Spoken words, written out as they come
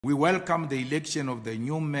We welcome the election of the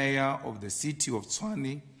new mayor of the city of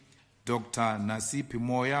Tswani, Dr. Nasip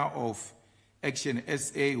Moya of Action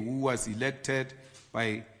SA, who was elected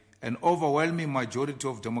by an overwhelming majority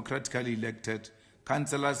of democratically elected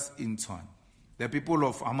councillors in Tswane. The people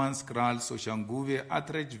of Amanskral, Soshanguve,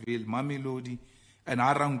 Atteridgeville, Mamelodi, and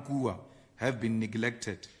Arankua have been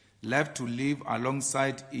neglected, left to live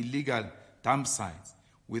alongside illegal dump sites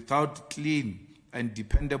without clean and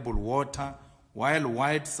dependable water, while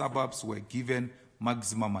white suburbs were given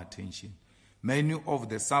maximum attention. Many of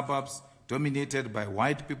the suburbs dominated by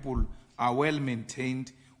white people are well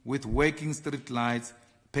maintained with working street lights,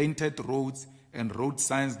 painted roads, and road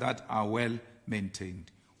signs that are well maintained.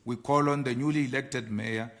 We call on the newly elected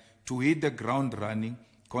mayor to hit the ground running,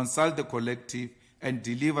 consult the collective, and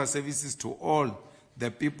deliver services to all the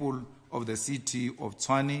people of the city of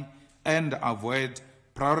Tswane and avoid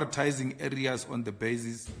prioritizing areas on the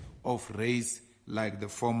basis of race like the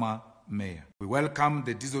former mayor. We welcome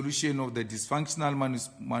the dissolution of the dysfunctional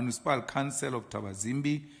Municipal Council of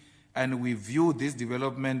Tawazimbi, and we view this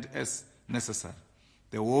development as necessary.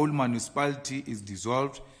 The whole municipality is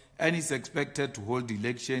dissolved and is expected to hold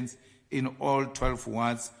elections in all 12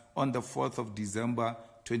 wards on the 4th of December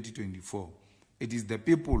 2024. It is the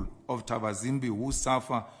people of Tawazimbi who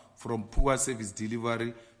suffer from poor service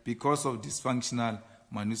delivery because of dysfunctional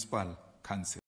municipal council.